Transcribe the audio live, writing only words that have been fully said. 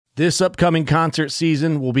This upcoming concert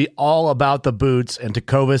season will be all about the boots, and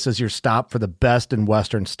Tecovas is your stop for the best in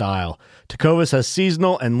Western style. Tecovas has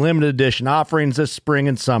seasonal and limited edition offerings this spring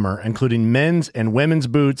and summer, including men's and women's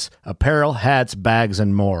boots, apparel, hats, bags,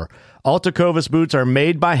 and more. All Tecovas boots are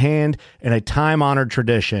made by hand in a time-honored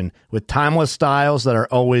tradition with timeless styles that are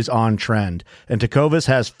always on trend. And Tecovas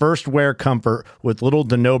has first wear comfort with little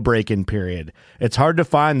to no break-in period. It's hard to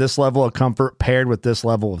find this level of comfort paired with this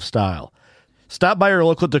level of style. Stop by your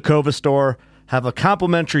local Tecovas store, have a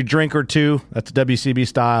complimentary drink or two, that's WCB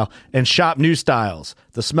style, and shop new styles.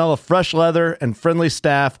 The smell of fresh leather and friendly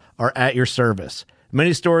staff are at your service.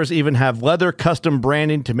 Many stores even have leather custom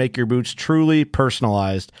branding to make your boots truly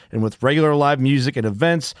personalized. And with regular live music and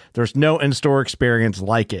events, there's no in-store experience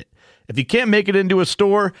like it. If you can't make it into a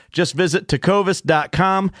store, just visit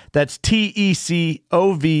tecovas.com. That's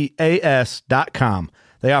TECOVAS.com.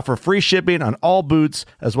 They offer free shipping on all boots,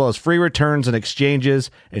 as well as free returns and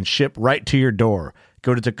exchanges, and ship right to your door.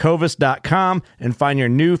 Go to tecovas.com and find your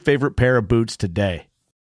new favorite pair of boots today.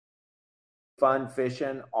 Fun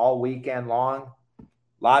fishing all weekend long.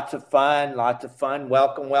 Lots of fun, lots of fun.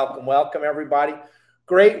 Welcome, welcome, welcome, everybody.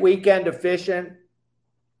 Great weekend of fishing.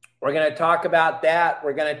 We're going to talk about that.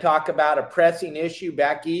 We're going to talk about a pressing issue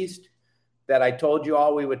back east that I told you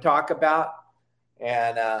all we would talk about.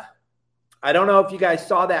 And I don't know if you guys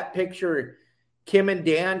saw that picture. Kim and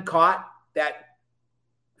Dan caught that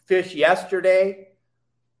fish yesterday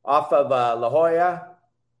off of La Jolla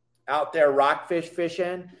out there rockfish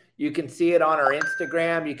fishing. You can see it on our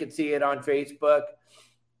Instagram. You can see it on Facebook.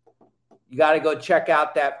 You got to go check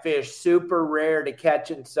out that fish. Super rare to catch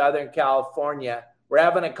in Southern California. We're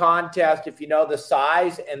having a contest, if you know the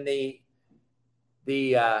size and the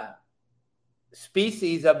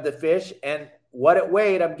species of the fish and what it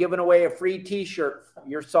weighed. I'm giving away a free t-shirt,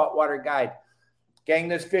 your saltwater guide. Gang,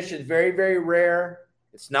 this fish is very, very rare.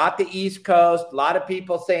 It's not the East Coast. A lot of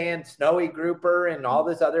people saying snowy grouper and all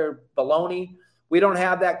this other baloney. We don't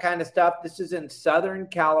have that kind of stuff. This is in Southern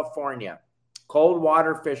California. Cold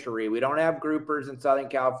water fishery. We don't have groupers in Southern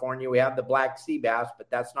California. We have the black sea bass, but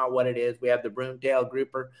that's not what it is. We have the broomtail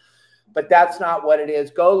grouper, but that's not what it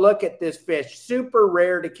is. Go look at this fish. Super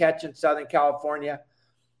rare to catch in Southern California.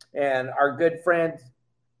 And our good friends,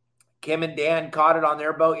 Kim and Dan, caught it on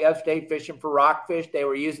their boat yesterday fishing for rockfish. They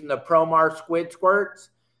were using the Promar squid squirts.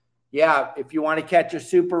 Yeah, if you want to catch a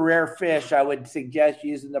super rare fish, I would suggest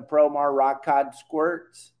using the Promar rock cod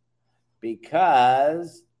squirts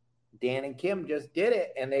because Dan and Kim just did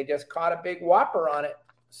it, and they just caught a big whopper on it.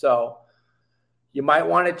 So you might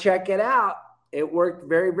want to check it out. It worked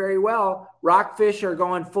very, very well. Rockfish are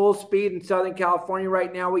going full speed in Southern California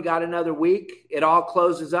right now. We got another week. It all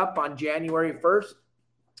closes up on January 1st.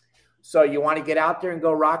 So you want to get out there and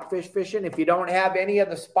go rockfish fishing. If you don't have any of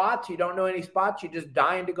the spots, you don't know any spots, you're just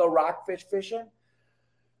dying to go rockfish fishing.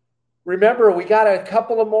 Remember, we got a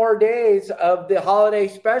couple of more days of the holiday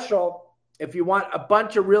special. If you want a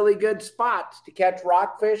bunch of really good spots to catch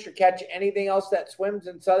rockfish or catch anything else that swims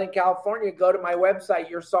in Southern California, go to my website,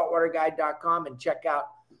 yoursaltwaterguide.com, and check out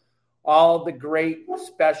all the great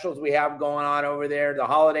specials we have going on over there. The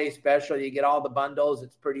holiday special, you get all the bundles.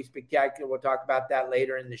 It's pretty spectacular. We'll talk about that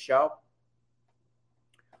later in the show.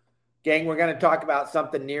 Gang, we're going to talk about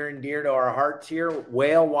something near and dear to our hearts here,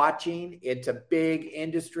 whale watching. It's a big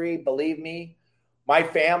industry, believe me. My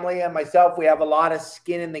family and myself, we have a lot of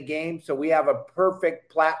skin in the game, so we have a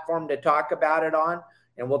perfect platform to talk about it on,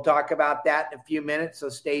 and we'll talk about that in a few minutes, so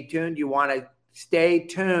stay tuned. You want to stay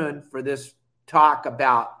tuned for this talk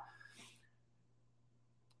about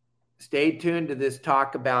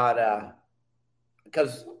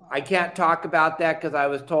because I can't talk about that because I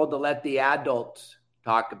was told to let the adults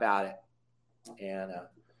talk about it, and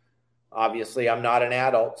obviously, I'm not an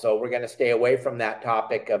adult, so we're going to stay away from that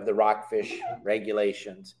topic of the rockfish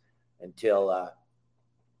regulations until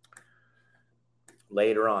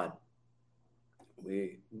later on.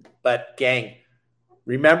 But gang,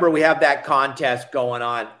 remember we have that contest going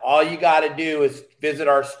on. All you got to do is visit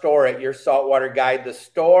our store at Your Saltwater Guide, the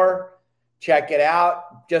store. Check it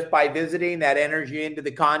out. Just by visiting, that enters you into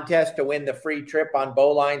the contest to win the free trip on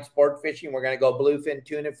bowline sport fishing. We're going to go bluefin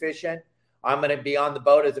tuna fishing. I'm going to be on the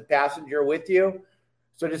boat as a passenger with you.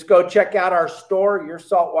 So just go check out our store, Your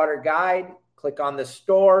Saltwater Guide. Click on the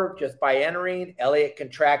store just by entering. Elliot can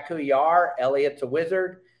track who you are. Elliot's a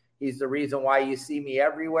wizard. He's the reason why you see me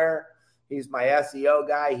everywhere. He's my SEO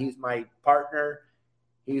guy. He's my partner.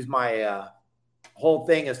 He's my whole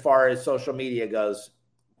thing as far as social media goes.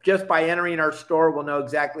 Just by entering our store, we'll know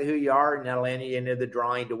exactly who you are, and that'll enter you into the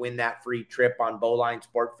drawing to win that free trip on bowline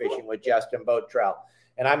sport fishing with Justin Botrell.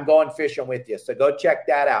 And I'm going fishing with you. So go check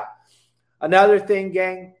that out. Another thing,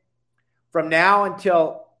 gang, from now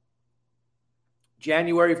until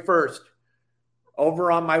January 1st,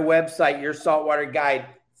 over on my website, Your Saltwater Guide,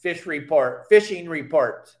 fishing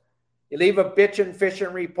reports. You leave a bitchin'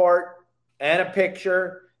 fishing report and a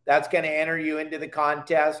picture. That's going to enter you into the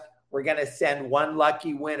contest. We're going to send one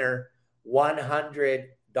lucky winner $100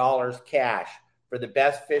 cash for the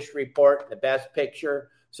best fish report, the best picture.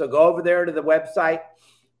 So go over there to the website,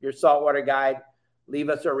 Your Saltwater Guide, leave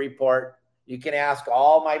us a report. You can ask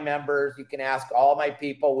all my members. You can ask all my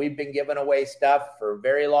people. We've been giving away stuff for a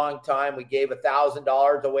very long time. We gave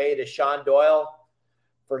 $1,000 away to Sean Doyle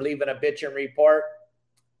for leaving a bitchin' report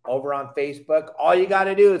over on Facebook. All you got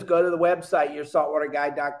to do is go to the website,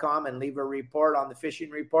 yoursaltwaterguide.com, and leave a report on the fishing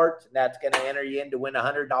reports. And that's going to enter you in to win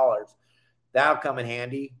 $100. That'll come in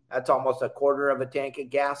handy. That's almost a quarter of a tank of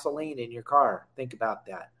gasoline in your car. Think about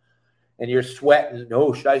that. And you're sweating,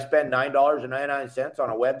 should I spend $9.99 on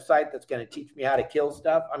a website that's going to teach me how to kill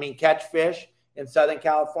stuff? I mean, catch fish in Southern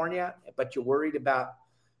California, but you're worried about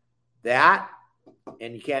that,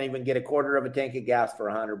 and you can't even get a quarter of a tank of gas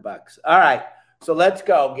for $100. All right, so let's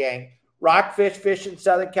go, gang. Rockfish fish in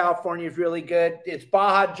Southern California is really good. It's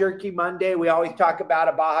Baja Jerky Monday. We always talk about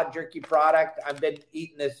a Baja Jerky product. I've been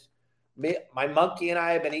eating this. My monkey and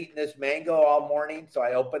I have been eating this mango all morning, so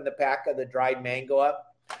I opened the pack of the dried mango up.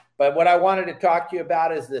 But what I wanted to talk to you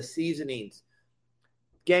about is the seasonings.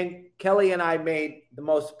 Gang, Kelly and I made the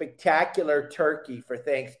most spectacular turkey for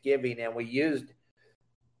Thanksgiving, and we used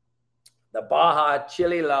the Baja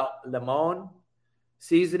Chili Limon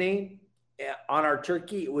seasoning on our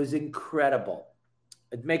turkey. It was incredible.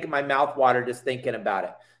 It's making my mouth water just thinking about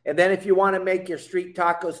it. And then if you want to make your street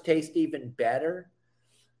tacos taste even better,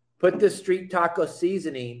 put the street taco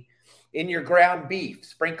seasoning in your ground beef.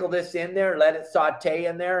 Sprinkle this in there, let it saute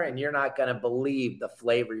in there, and you're not going to believe the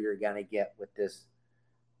flavor you're going to get with this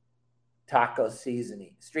taco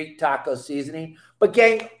seasoning, street taco seasoning. But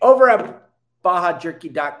gang, over at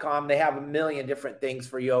BajaJerky.com, they have a million different things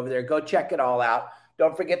for you over there. Go check it all out.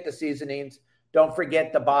 Don't forget the seasonings. Don't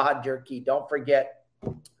forget the Baja Jerky. Don't forget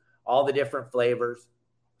all the different flavors.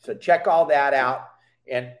 So check all that out.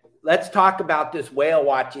 And let's talk about this whale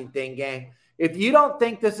watching thing, gang. If you don't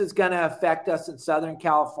think this is going to affect us in Southern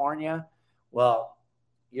California, well,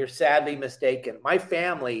 you're sadly mistaken. My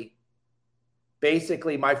family,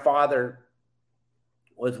 basically my father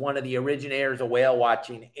was one of the originators of whale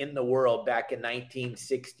watching in the world back in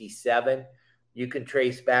 1967. You can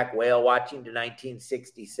trace back whale watching to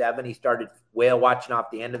 1967. He started whale watching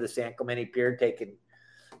off the end of the San Clemente Pier, taking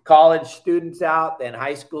college students out, then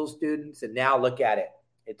high school students, and now look at it.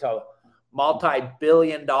 It's a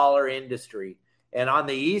multi-billion-dollar industry. And on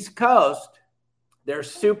the East Coast, they're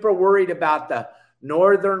super worried about the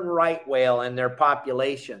northern right whale and their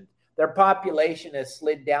population. Their population has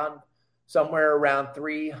slid down somewhere around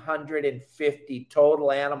 350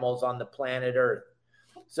 total animals on the planet Earth.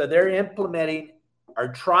 So they're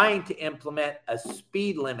trying to implement a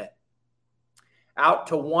speed limit out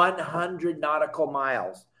to 100 nautical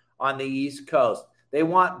miles on the East Coast. They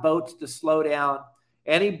want boats to slow down.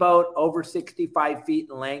 Any boat over 65 feet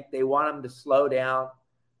in length, they want them to slow down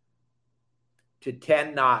to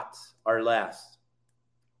 10 knots or less.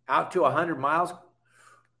 Out to 100 miles.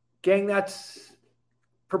 Gang, that's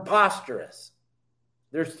preposterous.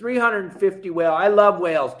 There's 350 whales. I love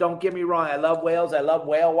whales. Don't get me wrong. I love whales. I love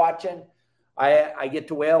whale watching. I get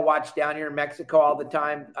to whale watch down here in Mexico all the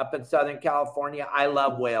time, up in Southern California. I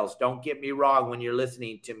love whales. Don't get me wrong when you're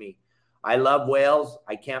listening to me. I love whales.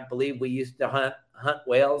 I can't believe we used to hunt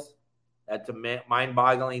whales. That's a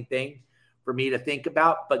mind-boggling thing for me to think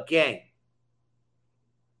about. But gang,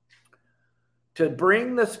 to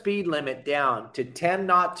bring the speed limit down to 10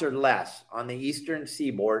 knots or less on the eastern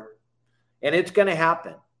seaboard, and it's going to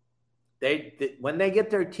happen. When they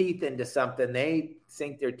get their teeth into something, they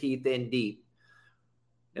sink their teeth in deep.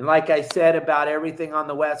 And like I said about everything on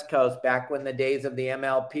the West Coast, back when the days of the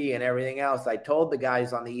MLP and everything else, I told the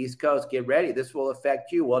guys on the East Coast, get ready. This will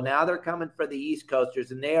affect you. Well, now they're coming for the East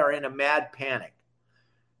Coasters, and they are in a mad panic.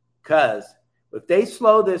 Because if they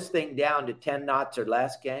slow this thing down to 10 knots or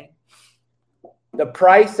less, gang, the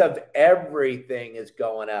price of everything is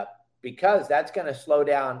going up, because that's going to slow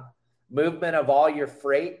down movement of all your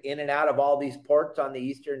freight in and out of all these ports on the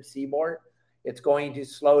eastern seaboard. It's going to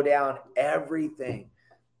slow down everything.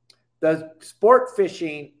 The sport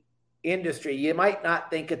fishing industry, you might not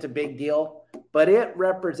think it's a big deal, but it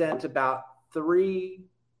represents about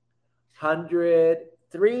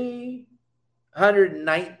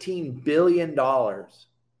 $319 billion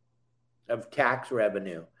of tax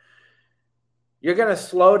revenue. You're going to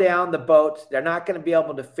slow down the boats. They're not going to be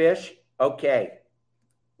able to fish. Okay.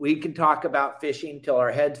 we can talk about fishing till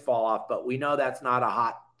our heads fall off, but we know that's not a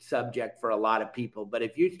hot subject for a lot of people. But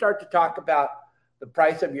if you start to talk about the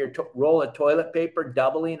price of your roll of toilet paper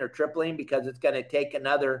doubling or tripling because it's going to take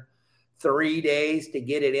another 3 days to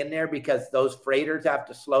get it in there because those freighters have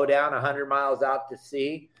to slow down 100 miles out to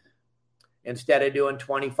sea. Instead of doing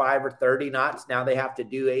 25 or 30 knots, now they have to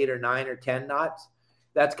do 8 or 9 or 10 knots.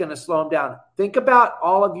 That's going to slow them down. Think about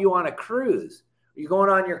all of you on a cruise. You're going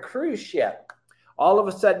on your cruise ship. All of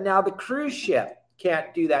a sudden now the cruise ship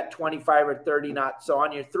can't do that 25 or 30 knots. So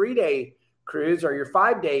on your 3-day cruise or your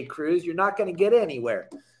 5-day cruise, you're not going to get anywhere.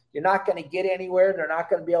 You're not going to get anywhere. They're not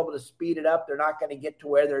going to be able to speed it up. They're not going to get to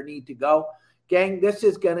where they need to go. Gang, this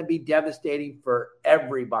is going to be devastating for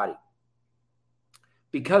everybody.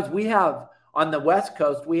 Because we have, on the West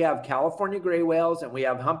Coast, we have California gray whales and we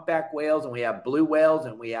have humpback whales and we have blue whales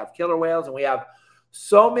and we have killer whales and we have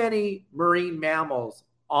so many marine mammals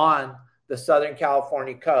on the Southern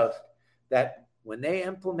California coast that when they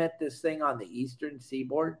implement this thing on the Eastern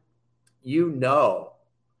Seaboard, you know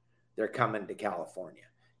they're coming to California.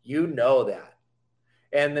 You know that.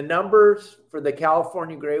 And the numbers for the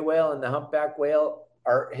California gray whale and the humpback whale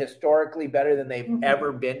are historically better than they've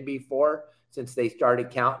ever been before since they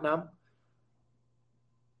started counting them.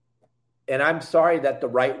 And I'm sorry that the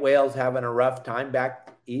right whale's having a rough time back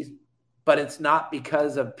east, but it's not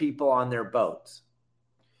because of people on their boats.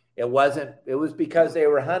 It was because they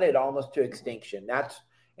were hunted almost to extinction.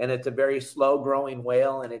 And it's a very slow growing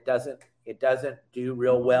whale, and it doesn't do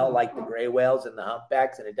real well like the gray whales and the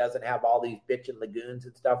humpbacks, and it doesn't have all these bitchin' lagoons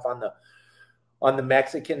and stuff on the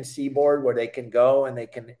Mexican seaboard where they can go and they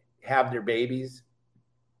can have their babies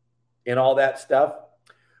and all that stuff.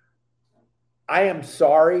 I am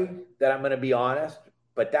sorry that I'm going to be honest,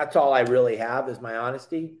 but that's all I really have is my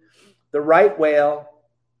honesty. The right whale,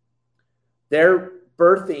 their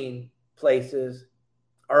birthing places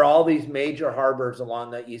are all these major harbors along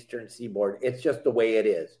the Eastern Seaboard. It's just the way it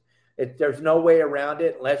is. There's no way around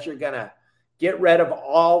it unless you're going to get rid of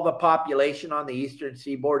all the population on the Eastern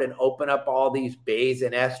Seaboard and open up all these bays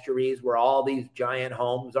and estuaries where all these giant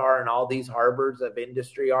homes are and all these harbors of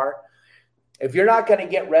industry are. If you're not going to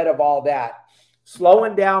get rid of all that,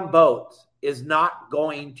 slowing down boats is not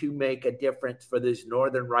going to make a difference for these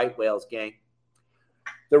northern right whales, gang.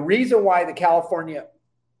 The reason why the California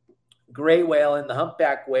gray whale and the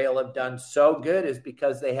humpback whale have done so good is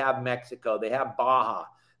because they have Mexico. They have Baja.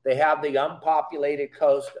 They have the unpopulated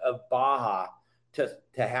coast of Baja to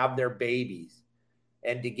have their babies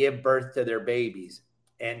and to give birth to their babies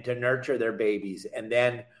and to nurture their babies and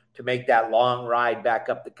then to make that long ride back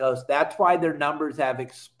up the coast. That's why their numbers have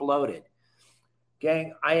exploded.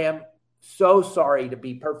 Gang, I am so sorry to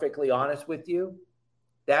be perfectly honest with you.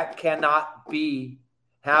 That cannot be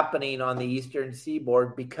happening on the Eastern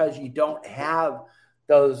Seaboard because you don't have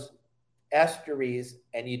those estuaries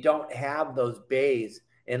and you don't have those bays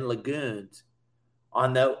and lagoons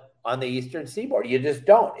on the Eastern Seaboard. You just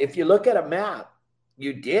don't. If you look at a map,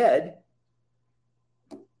 you did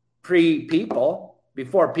pre-people,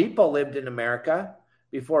 before people lived in America,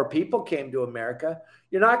 before people came to America.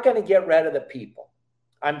 You're not going to get rid of the people.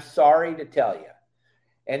 I'm sorry to tell you.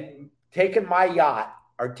 And taking my yacht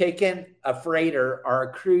or taking a freighter or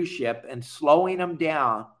a cruise ship and slowing them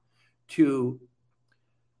down to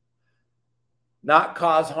not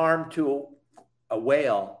cause harm to a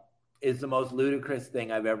whale is the most ludicrous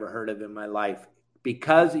thing I've ever heard of in my life.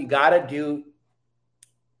 Because you got to do,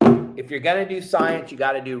 if you're going to do science, you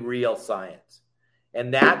got to do real science.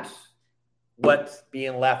 And that's what's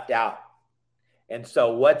being left out. And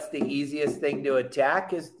so what's the easiest thing to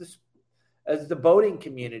attack is the boating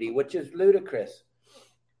community, which is ludicrous.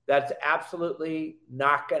 That's absolutely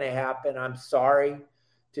not going to happen. I'm sorry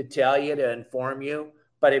to tell you, to inform you.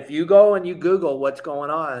 But if you go and you Google what's going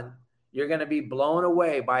on, you're going to be blown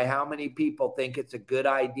away by how many people think it's a good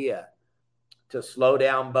idea to slow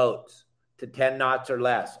down boats to 10 knots or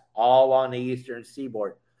less, all on the Eastern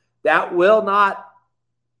Seaboard. That will not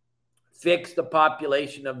fix the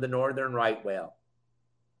population of the northern right whale.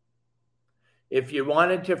 If you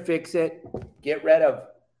wanted to fix it, get rid of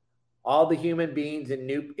all the human beings in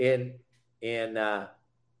New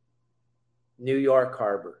York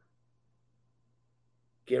Harbor.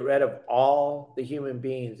 Get rid of all the human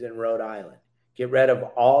beings in Rhode Island. Get rid of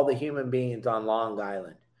all the human beings on Long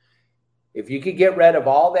Island. If you could get rid of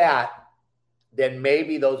all that, then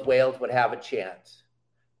maybe those whales would have a chance.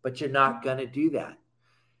 But you're not going to do that.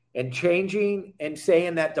 And changing and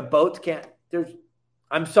saying that the boats can't,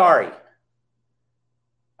 I'm sorry.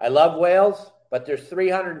 I love whales, but there's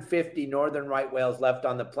 350 northern right whales left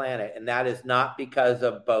on the planet, and that is not because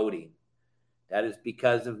of boating. That is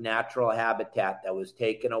because of natural habitat that was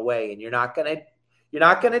taken away. And you're not going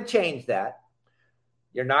to change that.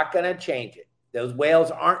 You're not going to change it. Those whales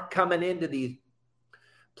aren't coming into these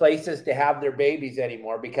places to have their babies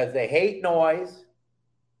anymore because they hate noise.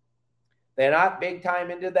 They're not big time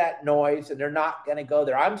into that noise, and they're not going to go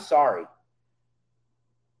there. I'm sorry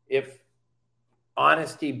if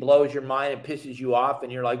honesty blows your mind and pisses you off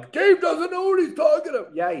and you're like, Dave doesn't know what he's talking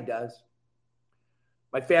about. Yeah, he does.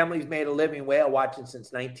 My family's made a living whale watching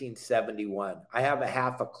since 1971. I have a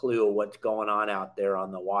half a clue of what's going on out there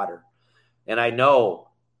on the water. And I know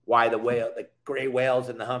why the gray whales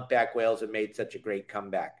and the humpback whales have made such a great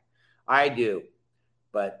comeback. I do.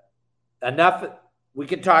 But enough. We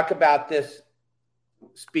can talk about this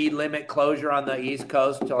speed limit closure on the East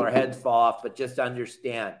Coast till our heads fall off, but just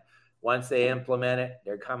understand, once they implement it,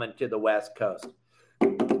 they're coming to the West Coast.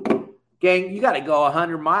 Gang, you got to go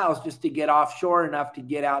 100 miles just to get offshore enough to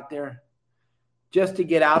get out there, just to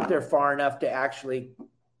get out there far enough to actually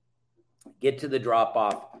get to the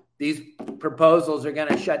drop-off. These proposals are going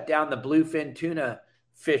to shut down the bluefin tuna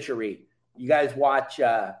fishery. You guys watch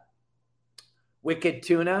Wicked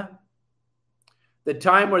Tuna? The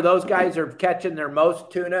time where those guys are catching their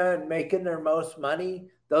most tuna and making their most money,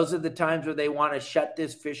 those are the times where they want to shut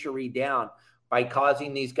this fishery down by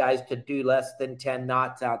causing these guys to do less than 10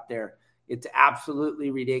 knots out there. It's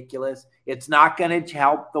absolutely ridiculous. It's not going to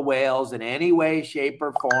help the whales in any way, shape,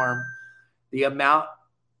 or form. The amount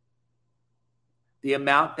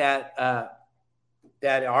that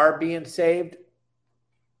are being saved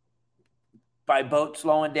by boats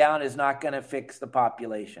slowing down is not going to fix the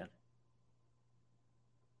population.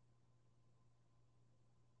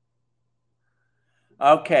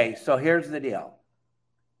 Okay, so here's the deal.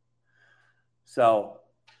 So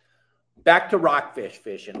back to rockfish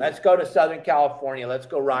fishing. Let's go to Southern California. Let's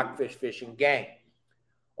go rockfish fishing. Gang,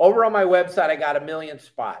 over on my website, I got 1 million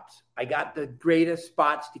spots. I got the greatest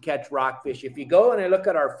spots to catch rockfish. If you go and look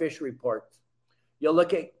at our fish reports, you'll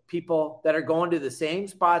look at people that are going to the same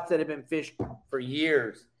spots that have been fished for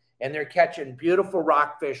years, and they're catching beautiful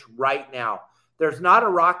rockfish right now. There's not a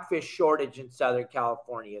rockfish shortage in Southern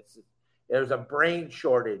California. There's a brain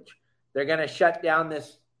shortage. They're going to shut down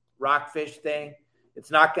this rockfish thing. It's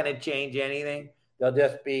not going to change anything. There'll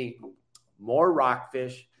just be more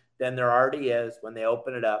rockfish than there already is when they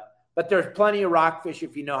open it up. But there's plenty of rockfish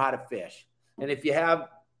if you know how to fish. And if you have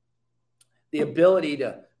the ability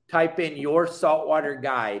to type in your saltwater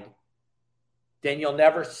guide, then you'll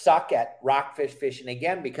never suck at rockfish fishing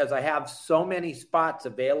again, because I have so many spots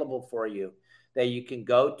available for you that you can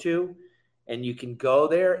go to. And you can go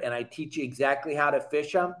there, and I teach you exactly how to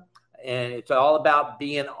fish them. And it's all about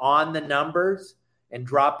being on the numbers and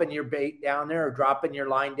dropping your bait down there, or dropping your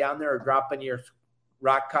line down there, or dropping your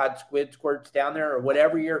rock cod squid squirts down there, or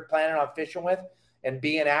whatever you're planning on fishing with, and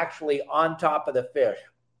being actually on top of the fish.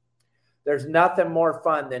 There's nothing more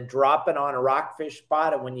fun than dropping on a rockfish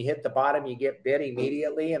spot, and when you hit the bottom, you get bit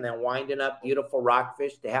immediately, and then winding up beautiful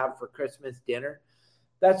rockfish to have for Christmas dinner.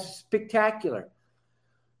 That's spectacular.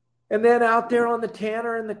 And then out there on the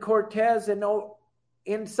Tanner and the Cortez and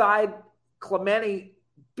inside Clemente,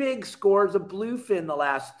 big scores of bluefin the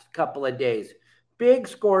last couple of days. Big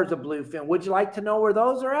scores of bluefin. Would you like to know where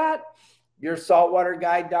those are at?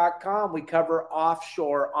 YourSaltwaterGuide.com. We cover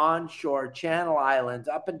offshore, onshore, Channel Islands,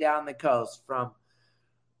 up and down the coast.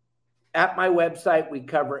 At my website, we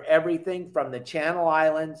cover everything from the Channel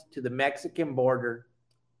Islands to the Mexican border.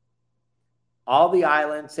 All the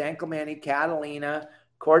islands, San Clemente, Catalina,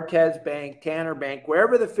 Cortez Bank, Tanner Bank,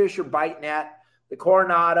 wherever the fish are biting at, the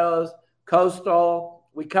Coronados, Coastal.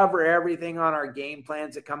 We cover everything on our game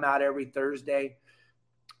plans that come out every Thursday.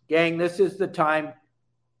 Gang, this is the time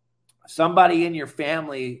somebody in your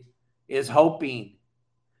family is hoping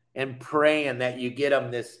and praying that you get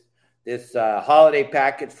them this holiday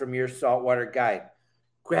package from Your Saltwater Guide.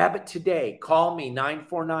 Grab it today. Call me,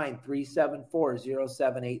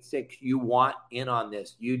 949-374-0786. You want in on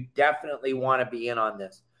this. You definitely want to be in on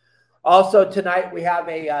this. Also, tonight we have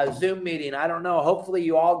a Zoom meeting. I don't know. Hopefully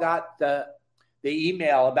you all got the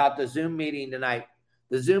email about the Zoom meeting tonight.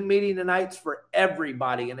 The Zoom meeting tonight's for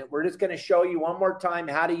everybody. And we're just going to show you one more time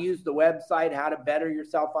how to use the website, how to better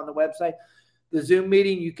yourself on the website. The Zoom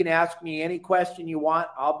meeting, you can ask me any question you want.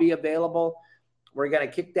 I'll be available. We're going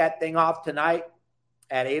to kick that thing off tonight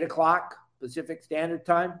at 8 o'clock Pacific Standard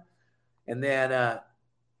Time. And then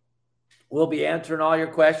we'll be answering all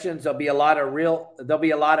your questions. There'll be a lot of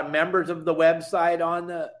members of the website on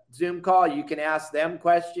the Zoom call. You can ask them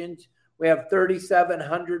questions. We have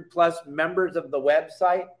 3,700 plus members of the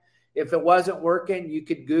website. If it wasn't working, you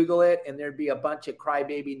could Google it, and there'd be a bunch of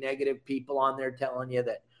crybaby negative people on there telling you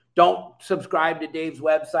that Don't subscribe to Dave's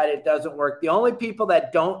website. It doesn't work. The only people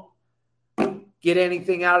that don't get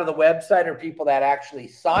anything out of the website are people that actually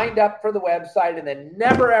signed up for the website and then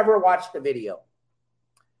never, ever watched the video.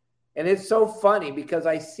 And it's so funny because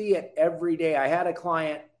I see it every day. I had a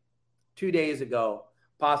client 2 days ago,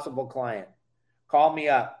 possible client, called me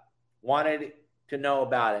up, wanted to know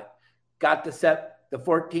about it, got to set the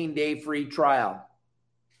 14-day free trial,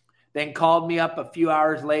 then called me up a few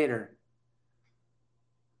hours later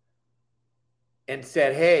and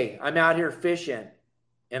said, hey, I'm out here fishing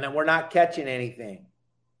and we're not catching anything.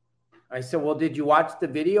 I said, well, did you watch the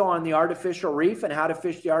video on the artificial reef and how to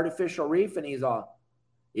fish the artificial reef? And he's all,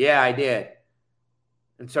 yeah, I did.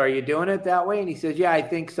 And so are you doing it that way? And he says, yeah, I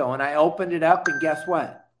think so. And I opened it up and guess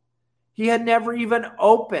what? He had never even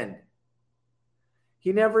opened.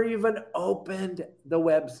 He never even opened the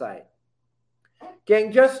website.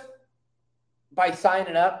 Gang, just by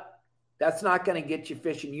signing up, that's not going to get you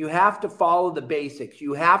fishing. You have to follow the basics.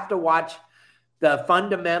 You have to watch the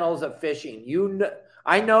fundamentals of fishing.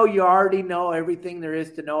 I know you already know everything there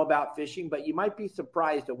is to know about fishing, but you might be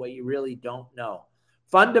surprised at what you really don't know.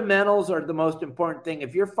 Fundamentals are the most important thing.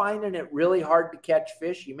 If you're finding it really hard to catch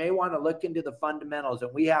fish, you may want to look into the fundamentals.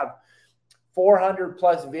 And we have 400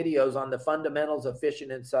 plus videos on the fundamentals of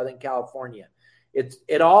fishing in Southern California.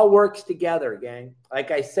 It all works together, gang.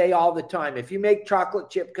 Like I say all the time, if you make chocolate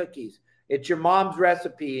chip cookies, it's your mom's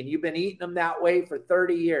recipe and you've been eating them that way for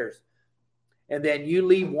 30 years. And then you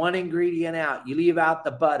leave one ingredient out. You leave out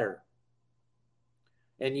the butter.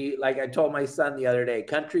 And you, like I told my son the other day,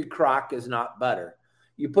 country crock is not butter.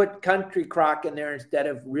 You put country crock in there instead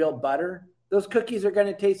of real butter, those cookies are going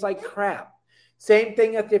to taste like crap. Same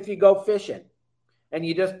thing if you go fishing and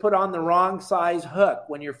you just put on the wrong size hook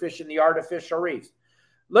when you're fishing the artificial reefs.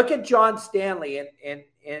 Look at John Stanley and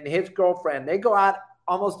his girlfriend. They go out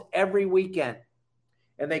almost every weekend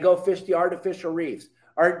and they go fish the artificial reefs.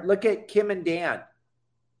 Or look at Kim and Dan.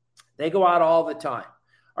 They go out all the time.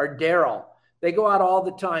 Or Daryl. They go out all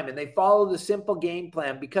the time and they follow the simple game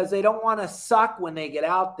plan because they don't want to suck when they get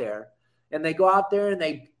out there. And they go out there and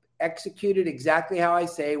they execute it exactly how I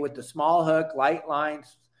say, with the small hook, light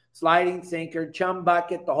lines, sliding sinker, chum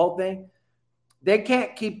bucket, the whole thing. They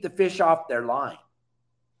can't keep the fish off their line.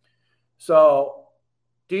 So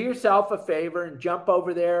do yourself a favor and jump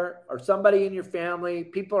over there, or somebody in your family.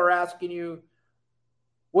 People are asking you,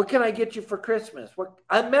 what can I get you for Christmas?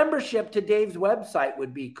 A membership to Dave's website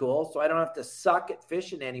would be cool, so I don't have to suck at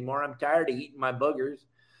fishing anymore. I'm tired of eating my boogers.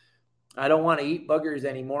 I don't want to eat boogers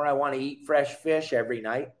anymore. I want to eat fresh fish every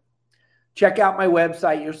night. Check out my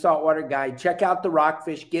website, Your Saltwater Guide. Check out the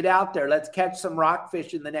Rockfish. Get out there. Let's catch some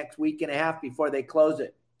rockfish in the next week and a half before they close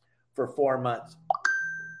it for 4 months.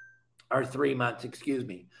 Or 3 months, excuse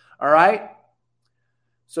me. All right?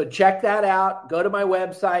 So check that out. Go to my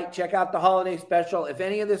website. Check out the holiday special. If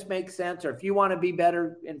any of this makes sense, or if you want to be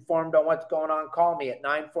better informed on what's going on, call me at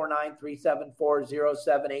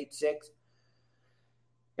 949-374-0786.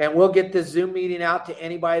 And we'll get this Zoom meeting out to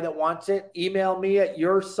anybody that wants it. Email me at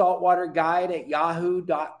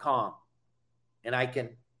yoursaltwaterguide@yahoo.com. And I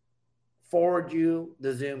can forward you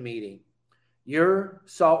the Zoom meeting.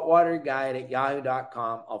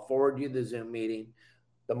 Yoursaltwaterguide@yahoo.com. I'll forward you the Zoom meeting.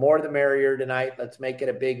 The more the merrier tonight. Let's make it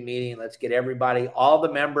a big meeting. Let's get everybody, all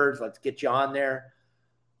the members, let's get you on there.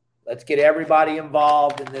 Let's get everybody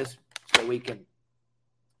involved in this so we can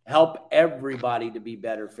help everybody to be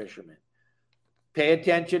better fishermen. Pay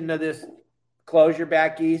attention to this closure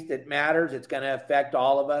back east. It matters. It's going to affect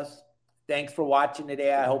all of us. Thanks for watching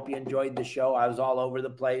today. I hope you enjoyed the show. I was all over the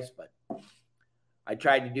place, but I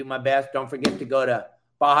tried to do my best. Don't forget to go to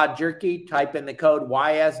Baja Jerky, type in the code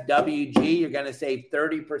YSWG. You're going to save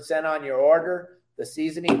 30% on your order. The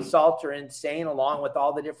seasoning salts are insane, along with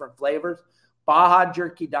all the different flavors.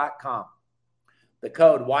 BajaJerky.com. The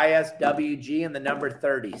code YSWG and the number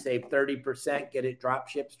 30. Save 30%. Get it drop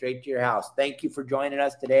shipped straight to your house. Thank you for joining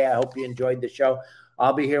us today. I hope you enjoyed the show.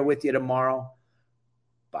 I'll be here with you tomorrow.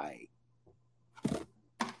 Bye.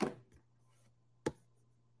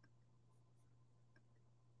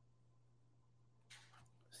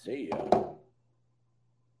 See ya.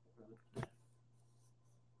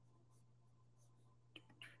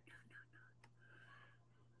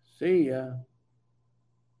 See ya.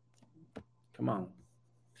 Come on.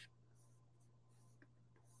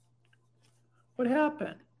 What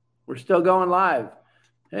happened? We're still going live.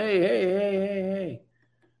 Hey.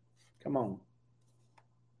 Come on.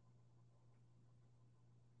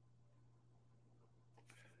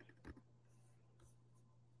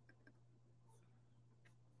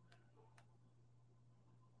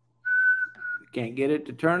 Can't get it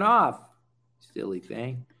to turn off. Silly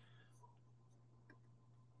thing.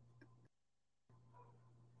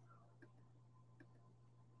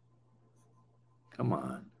 Come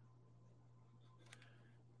on.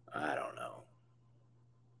 I don't know.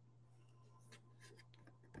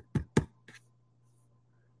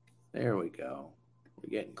 There we go.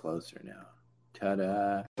 We're getting closer now.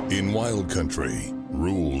 Ta-da. In Wild Country,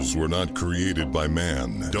 rules were not created by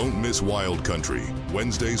man. Don't miss Wild Country,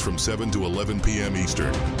 Wednesdays from 7 to 11 p.m.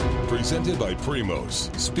 Eastern. Presented by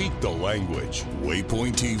Primos. Speak the language.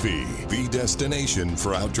 Waypoint TV, the destination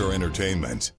for outdoor entertainment.